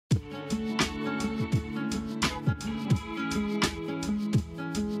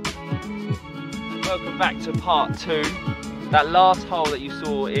Welcome back to part 2. That last hole that you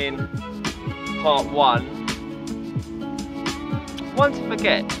saw in part 1. One to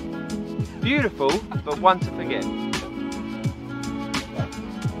forget. Beautiful, but one to forget.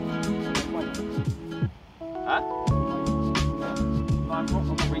 Huh? I'm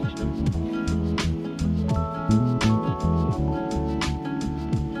not reaching them.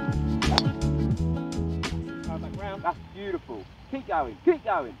 Back round. That's beautiful. Keep going, keep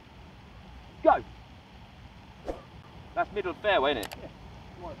going. Go! That's middle fairway, isn't it? Yeah.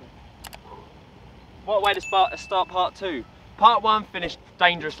 What way to start part 2? Part 1 finished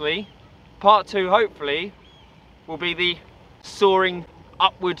dangerously. Part 2, hopefully, will be the soaring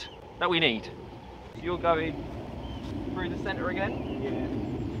upward that we need. You're going through the centre again?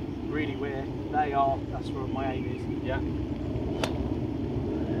 Yeah. Really where they are, that's where my aim is. Yeah.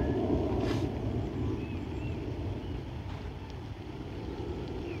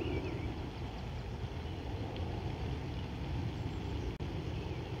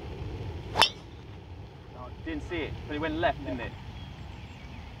 Didn't see it, but it went left, didn't it?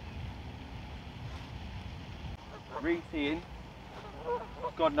 Re-teeing.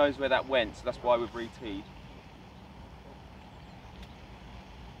 God knows where that went, so that's why we've re-teed.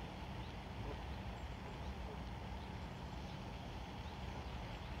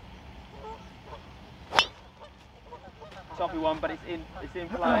 Toppy one, but it's in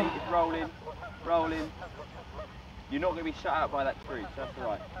play, it's rolling, rolling. You're not going to be shut out by that tree, so that's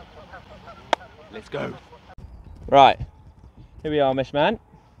alright. Let's go. Right, here we are, Mesh Man.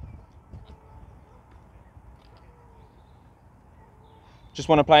 Just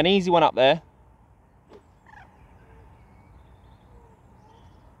want to play an easy one up there.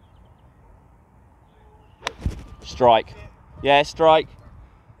 Strike. Yeah, strike.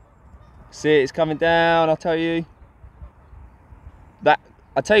 See it, it's coming down, I'll tell you.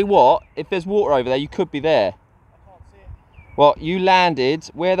 I tell you what, if there's water over there, you could be there. I can't see it. Well, you landed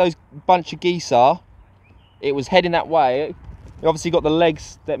where those bunch of geese are. It was heading that way. You obviously got the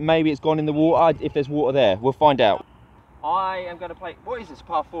legs that maybe it's gone in the water. If there's water there, we'll find out. I am going to play, what is this,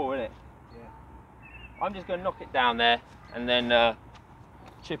 par 4, isn't it? Yeah. I'm just going to knock it down there and then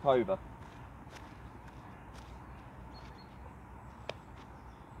chip over.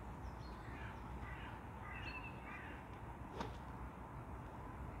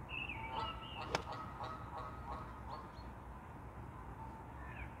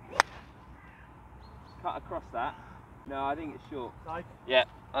 Cut across that. No, I think it's short. Safe? Yeah,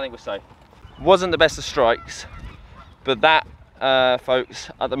 I think we're safe. Wasn't the best of strikes, but that,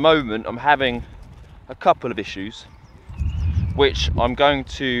 folks, at the moment I'm having a couple of issues, which I'm going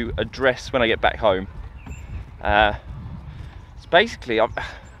to address when I get back home. It's basically,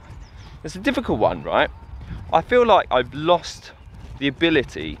 it's a difficult one, right? I feel like I've lost the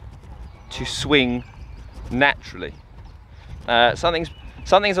ability to swing naturally. Something's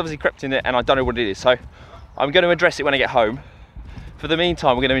obviously crept in it and I don't know what it is, so I'm going to address it when I get home. For the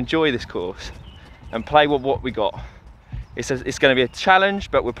meantime, we're going to enjoy this course and play with what we got. It's going to be a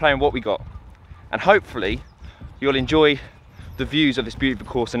challenge, but we're playing what we got. And hopefully, you'll enjoy the views of this beautiful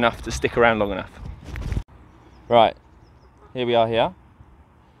course enough to stick around long enough. Right, here we are here.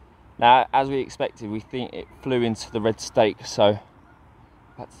 Now, as we expected, we think it flew into the red stake, so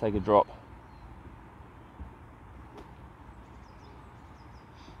I had to take a drop.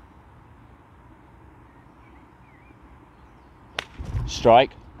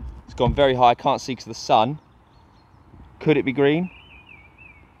 Strike. It's gone very high, I can't see because of the sun. Could it be green?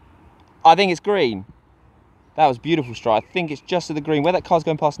 I think it's green. That was beautiful strike. I think it's just to the green. Where that car's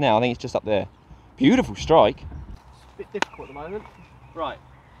going past now, I think it's just up there. Beautiful strike. It's a bit difficult at the moment. Right,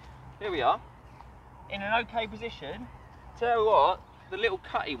 here we are. In an okay position. Tell you what, the little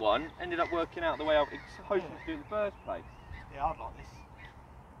cutty one ended up working out the way I was hoping to do in the first place. Yeah, I'd like this.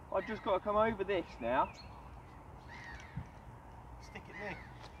 I've just got to come over this now. Stick it there.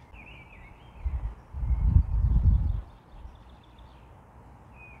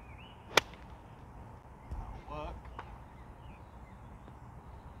 That'll work.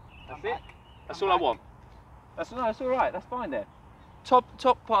 That's it. That's all I want. That's all right. That's fine there. Top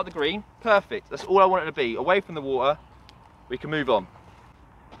part of the green, perfect. That's all I want it to be. Away from the water, we can move on.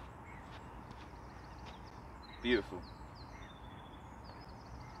 Beautiful.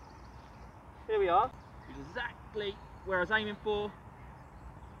 Here we are. Exactly where I was aiming for.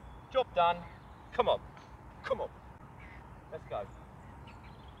 Job done. Come on. Come on. Let's go.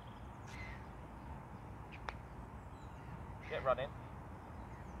 Get running.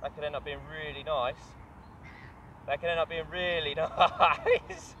 That could end up being really nice. That could end up being really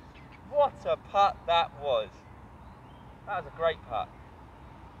nice. What a putt that was. That was a great putt.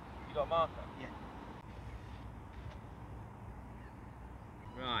 You got a marker? Yeah.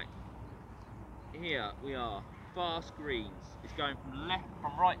 Right. Here we are. Fast greens. It's going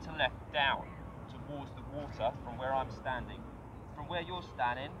from right to left down towards the water from where I'm standing. From where you're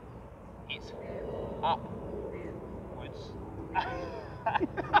standing, it's upwards.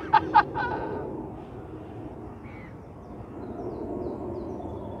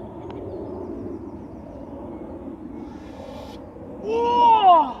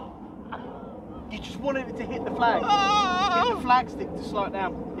 Whoa! You just wanted it to hit the flag. Hit the flag stick to slow it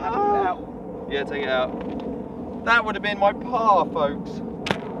down. You have to put it out. Yeah, take it out. That would have been my par, folks.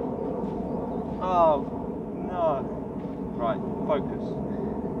 Oh, no. Right, focus.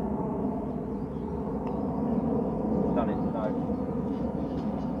 Done it, no.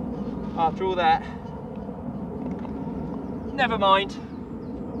 After all that, never mind.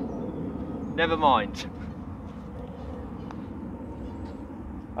 Never mind.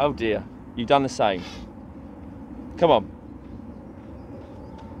 Oh dear, you've done the same. Come on.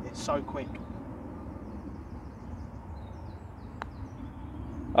 It's so quick.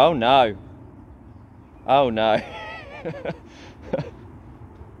 Oh no. Oh no.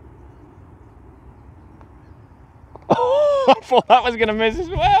 Oh, I thought that was going to miss as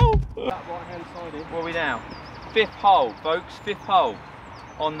well. That right hand side here. Where are we now? 5th hole, folks, 5th hole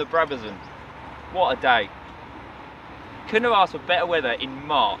on the Brabazon. What a day. Couldn't have asked for better weather in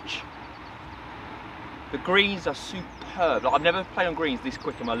March. The greens are superb. Like, I've never played on greens this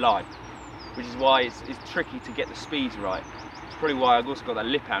quick in my life, which is why it's tricky to get the speeds right. It's probably why I've also got that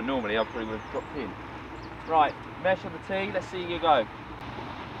lip out. Normally I probably would have dropped in. Right, mesh on the tee, let's see you go.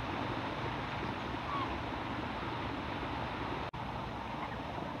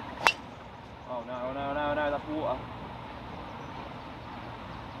 Oh no, no, no, no, that's water.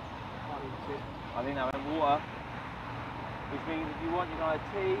 I think that went water. Which means if you want, you can either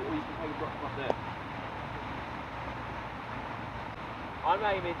tee or you can take a drop from up there. I'm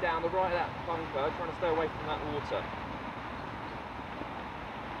aiming down the right of that bunker, trying to stay away from that water.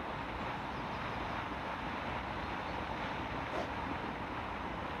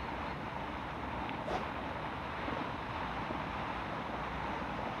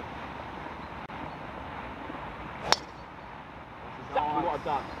 Exactly what I've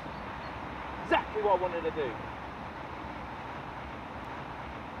done. Exactly what I wanted to do.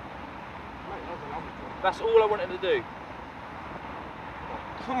 That's all I wanted to do.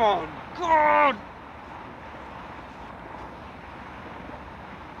 Come on, God!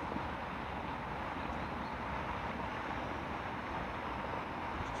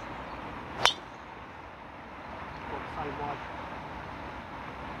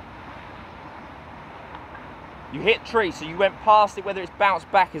 You hit tree, so you went past it, whether it's bounced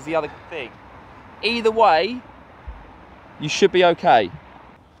back is the other thing. Either way, you should be okay.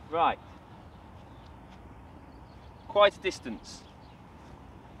 Right. Quite a distance.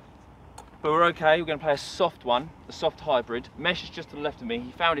 But we're okay, we're going to play a soft one, a soft hybrid. Mesh is just to the left of me.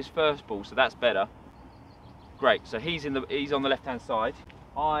 He found his first ball, so that's better. Great, so he's on the left-hand side.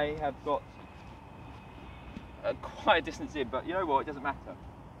 I have got quite a distance in, but you know what, it doesn't matter.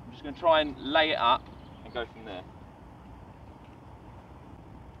 I'm just going to try and lay it up and go from there.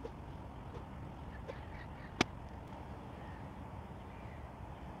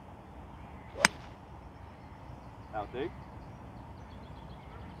 That'll do.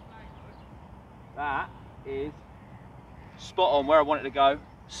 That is spot on where I want it to go.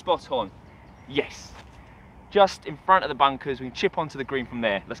 Spot on. Yes. Just in front of the bunkers. We can chip onto the green from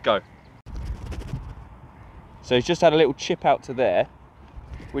there. Let's go. So he's just had a little chip out to there,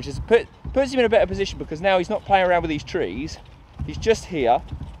 which is puts him in a better position because now he's not playing around with these trees. He's just here.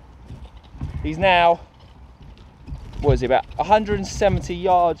 He's now, what is it, about 170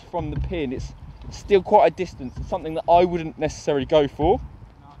 yards from the pin. It's still quite a distance. It's something that I wouldn't necessarily go for.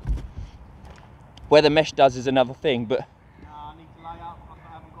 Where the mesh does is another thing, but I need to lay up because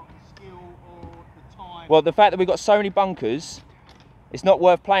I haven't got the skill or the time. Well, the fact that we've got so many bunkers, it's not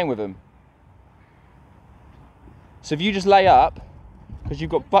worth playing with them. So if you just lay up, because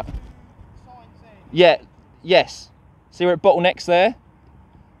you've got yeah, yes. See where it bottlenecks there?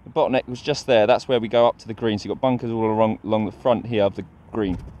 The bottleneck was just there. That's where we go up to the green. So you've got bunkers all along the front here of the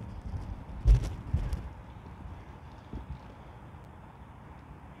green.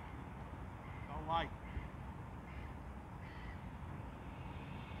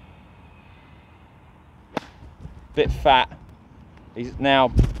 Bit fat. He's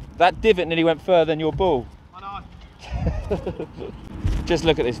now, that divot nearly went further than your ball. I know. Just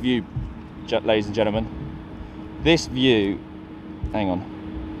look at this view, ladies and gentlemen. This view, hang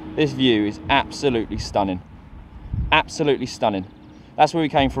on. This view is absolutely stunning. Absolutely stunning. That's where we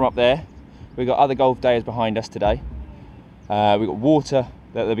came from up there. We've got other golf days behind us today. We've got water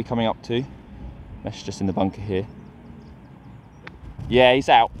that they'll be coming up to. Mesh just in the bunker here. Yeah, he's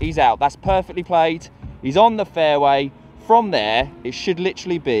out. He's out. That's perfectly played. He's on the fairway. From there, it should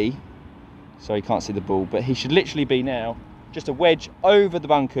literally be, sorry, you can't see the ball, but he should literally be now just a wedge over the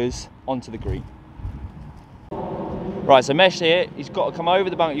bunkers onto the green. Right, so Mesh here, he's got to come over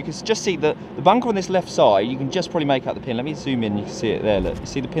the bunker. You can just see the bunker on this left side. You can just probably make out the pin. Let me zoom in, you can see it there, look. You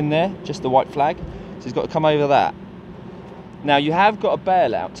see the pin there? Just the white flag? So he's got to come over that. Now you have got a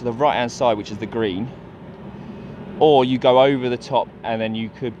bailout to the right-hand side, which is the green. Or you go over the top and then you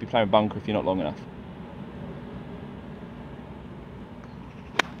could be playing bunker if you're not long enough.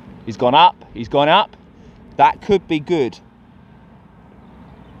 He's gone up, he's gone up. That could be good.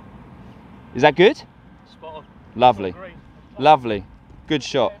 Is that good? Spot on. Lovely, lovely. Good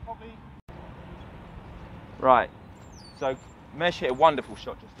shot. Right, so Mesh hit a wonderful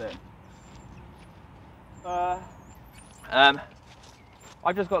shot just there.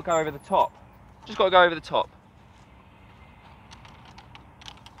 I've just got to go over the top. Just got to go over the top.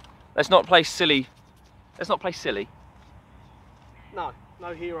 Let's not play silly. Let's not play silly. No,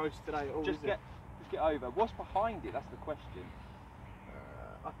 no heroes today at all. Just get over. What's behind it? That's the question.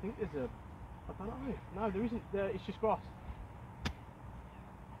 I think there's a. I don't know. No, there isn't. It's just grass.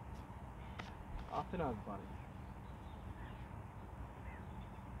 I don't know, buddy.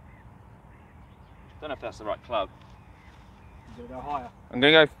 Don't know if that's the right club. You're gonna go higher. I'm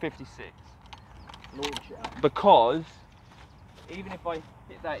gonna go 56. Launch it out. Because even if I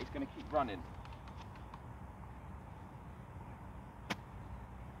hit that, it's gonna keep running.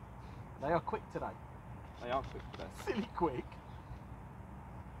 They are quick today. They are quick today. Silly quick.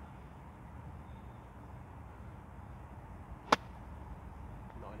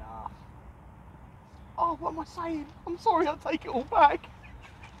 Not enough. Oh, what am I saying? I'm sorry, I'll take it all back.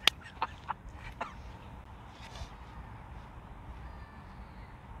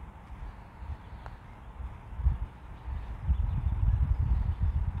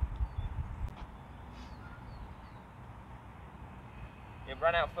 It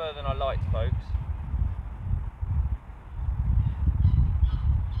ran out further than I liked, folks.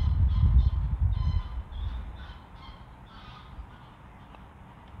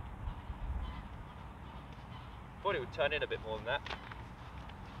 Thought it would turn in a bit more than that.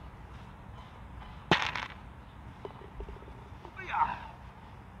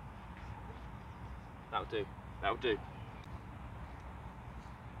 That'll do. That'll do.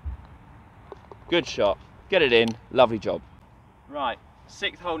 Good shot. Get it in. Lovely job. Right.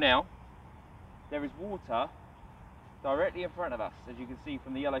 6th hole now. There is water directly in front of us, as you can see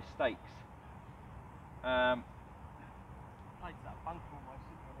from the yellow stakes. That bunker almost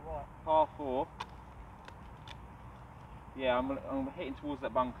sitting on the right. Par 4. Yeah, I'm hitting towards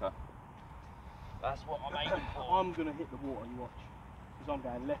that bunker. That's what I'm aiming for. I'm going to hit the water, you watch. Because I'm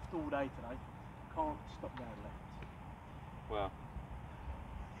going left all day today. Can't stop going left. Well.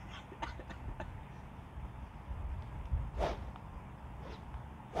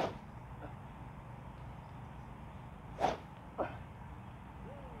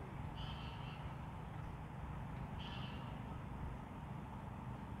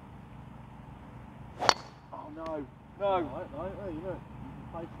 No, no. Right, you know, you can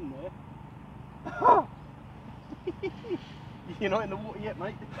play from there. You're not in the water yet,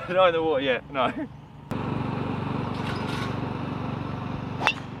 mate. Not in the water yet, no.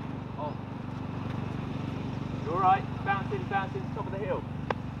 Oh. You're alright, bouncing, top of the hill.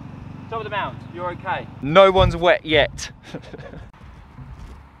 Top of the mound, you're okay. No one's wet yet.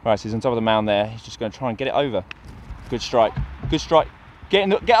 Right, so he's on top of the mound there. He's just going to try and get it over. Good strike, good strike.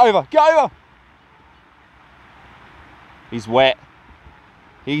 Get over, get over! He's wet.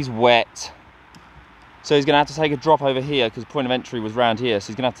 He's wet. So he's going to have to take a drop over here because point of entry was round here. So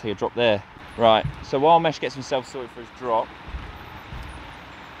he's going to have to take a drop there. Right. So while Mesh gets himself sorted for his drop.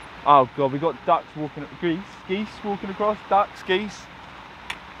 Oh God, we've got ducks walking, geese walking across. Ducks, geese.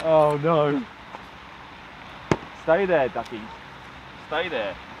 Oh no. Stay there, duckies. Stay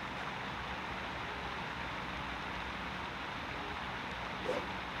there.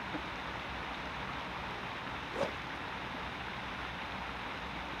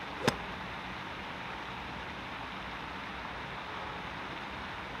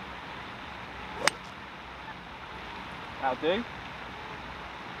 That'll do.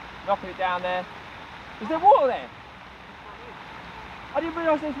 Knocking it down there. Is there water there? I didn't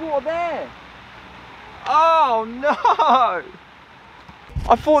realise there's water there. Oh no!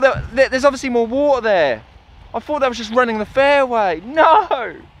 I thought that there's obviously more water there. I thought that was just running the fairway.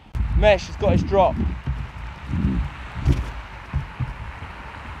 No! Mesh has got his drop.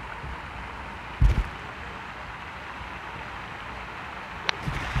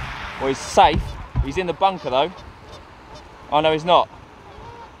 Well, he's safe. He's in the bunker though. Oh no, he's not.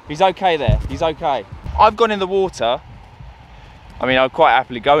 He's okay there. He's okay. I've gone in the water. I mean, I'd quite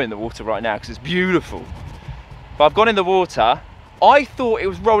happily go in the water right now because it's beautiful. But I've gone in the water. I thought it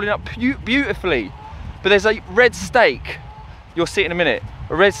was rolling up beautifully. But there's a red stake. You'll see it in a minute.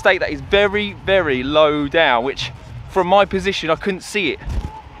 A red stake that is very, very low down, which from my position, I couldn't see it.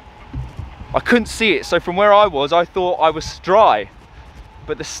 I couldn't see it. So from where I was, I thought I was dry.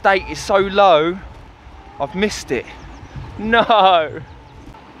 But the stake is so low, I've missed it. No.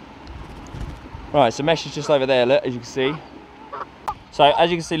 Right, so mesh is just over there, look, as you can see. So as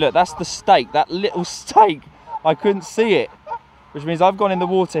you can see, look, that's the stake, that little stake. I couldn't see it, which means I've gone in the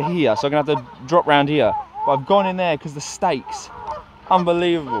water here, so I'm gonna have to drop round here. But I've gone in there because the stakes,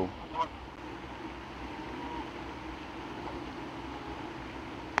 unbelievable.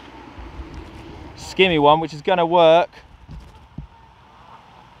 Skimmy one, which is gonna work.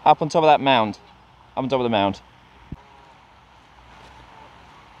 Up on top of that mound. Up on top of the mound.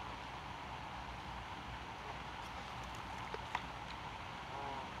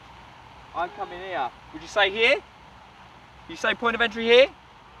 I'm coming here. Would you say here? You say point of entry here?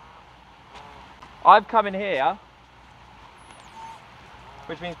 I've come in here,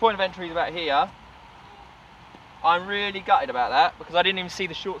 which means point of entry is about here. I'm really gutted about that because I didn't even see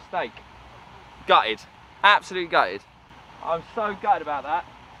the short stake. Gutted. Absolutely gutted. I'm so gutted about that.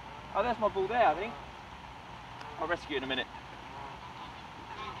 Oh, that's my ball there, I think. I'll rescue it in a minute.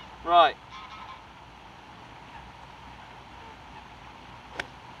 Right.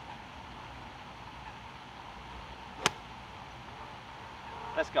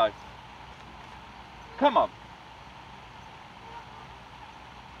 Let's go. Come on.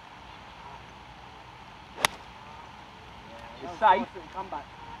 It's safe. Come back.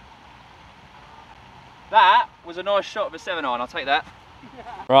 That was a nice shot of a 7-iron, I'll take that.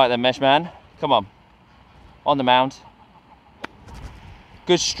 Right then, mesh man, come on. On the mound.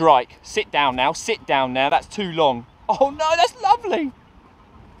 Good strike. Sit down now, that's too long. Oh no, that's lovely.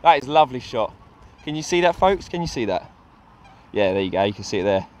 That is a lovely shot. Can you see that, folks? Can you see that? Yeah, there you go, you can see it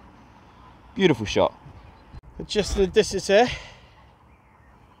there. Beautiful shot. Just the distance here.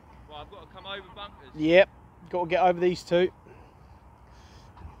 Well, I've got to come over bunkers. Yep, got to get over these two.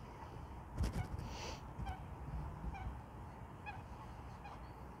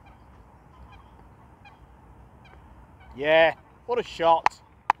 Yeah, what a shot.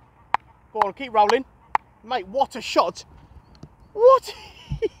 Go on, keep rolling. Mate, what a shot. What?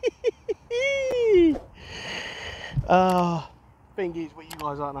 Thing is, what you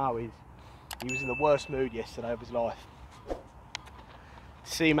guys don't know is, he was in the worst mood yesterday of his life. To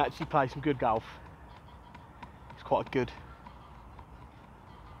see him actually play some good golf, it's quite good.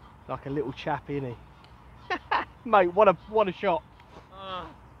 Like a little chappy, isn't he? Mate, what a shot.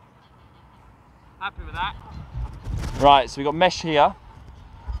 Happy with that. Right, so we've got mesh here.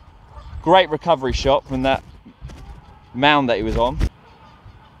 Great recovery shot from that mound that he was on.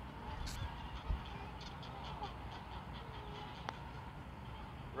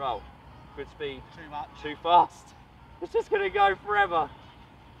 Roll. Good speed. Too much. Too fast. It's just going to go forever.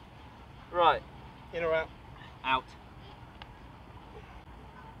 Right. In or out? Out.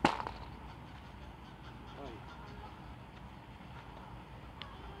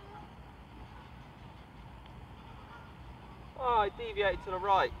 Oh, it deviated to the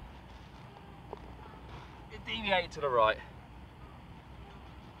right. It deviated to the right.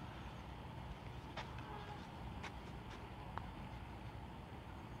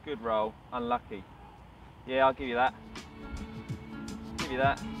 Good roll, unlucky. Yeah, I'll give you that. Give you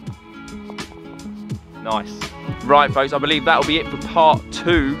that. Nice. Right, folks, I believe that'll be it for part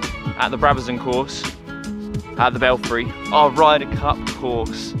 2 at the Brabazon Course at the Belfry, our Ryder Cup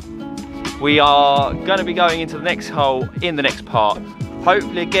course. We are going to be going into the next hole in the next part.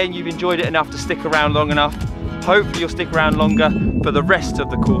 Hopefully, again, you've enjoyed it enough to stick around long enough. Hopefully, you'll stick around longer for the rest of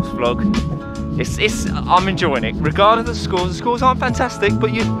the course vlog. I'm enjoying it. Regardless of the scores aren't fantastic,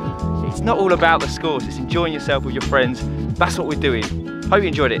 but it's not all about the scores. It's enjoying yourself with your friends. That's what we're doing. Hope you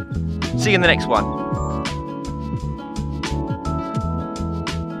enjoyed it. See you in the next one.